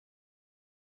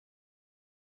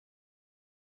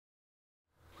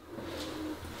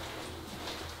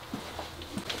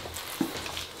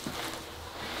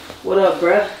What up,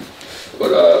 bruh?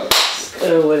 What up?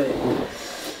 Good with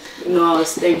it. You know, I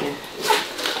was thinking.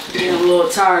 I'm a little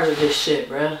tired of this shit,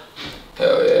 bruh.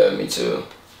 Hell yeah, me too.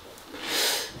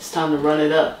 It's time to run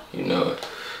it up. You know it.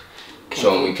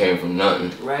 Show 'em we came from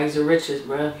nothing. Rags to riches,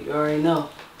 bruh. You already know.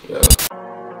 Yeah.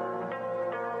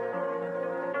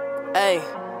 Hey.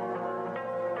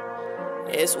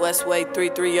 It's Westway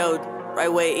 330,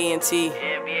 right way ENT.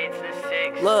 Yeah, B8 to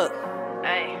the 6. Look.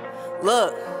 Hey.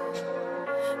 Look.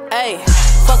 Hey,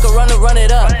 fuck run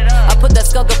it up. I put that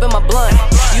skunk up in my blunt.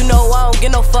 You know I don't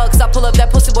get no fucks. I pull up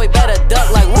that pussy boy better duck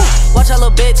like woo. Watch that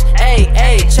little bitch. Hey,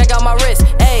 hey, check out my wrist.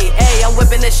 Hey, hey, I'm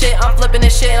whipping this shit. I'm flipping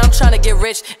this shit and I'm trying to get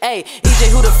rich. Hey,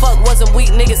 EJ, who the fuck wasn't weak?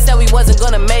 Niggas said we wasn't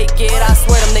gonna make it. I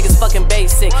swear them niggas fucking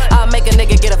basic. I'll make a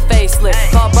nigga get a facelift.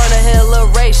 Call Burner Hill,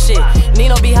 little race shit.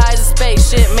 Nino be high as a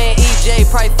spaceship. Man, EJ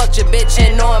probably fucked your bitch.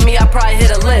 And knowing me, I probably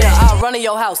hit a lick. I'll run in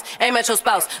your house, aim at your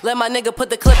spouse. Let my nigga put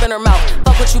the clip in her mouth.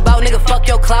 Fuck what you bout, nigga, fuck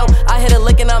your clout. I hit a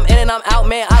lick and I'm in and I'm out,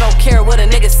 man. I don't care what a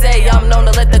nigga say. I'm known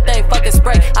to let the thing fucking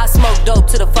spray. I smoke dope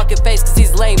to the fucking face, cause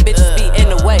these lame bitches be in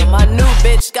the way. My new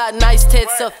bitch got nice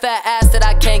tits, a fat ass that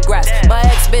I can't grasp. My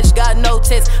ex bitch got no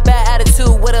tits, bad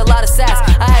attitude with a lot of sass.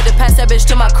 I had to pass that bitch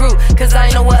to my crew, cause I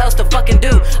ain't know what else to fucking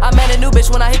do. I met a new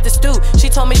bitch when I hit the stew. She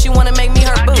told me she wanna make me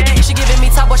her boo. She giving me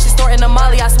top while she snorting a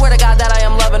molly. I swear to God that I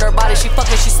am loving her body. She fuck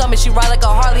me, she suck me, she ride like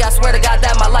a Harley. I swear to God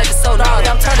that my life is so gnarly.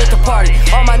 I'm turned to party.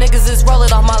 All my niggas is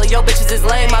rolling off Molly. Yo bitches is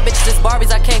lame, my bitches is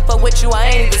Barbies. I can't fuck with you, I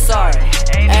ain't even sorry.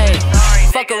 Hey,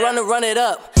 fuck run it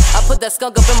up. I put that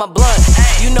skunk up in my blunt.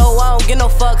 You know I don't get no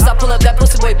fucks. I pull up that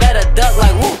pussy boy better duck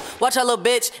like woo. Watch that little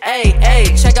bitch. Hey, hey,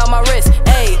 check out my wrist.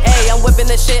 Hey, hey, I'm whipping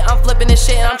this shit. I'm flipping this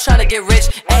shit and I'm trying to get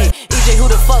rich. Hey, EJ, who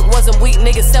the fuck wasn't weak?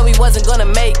 Niggas said we wasn't gonna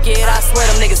make it. I swear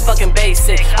them niggas fucking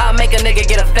basic. I'll make a nigga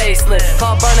get a facelift.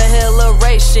 Call Burner Hill, little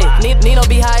race shit. Nino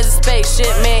be high as a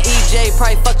spaceship. Man, EJ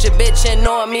probably fucked your bitch and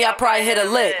knowing me, I probably hit a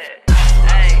lick.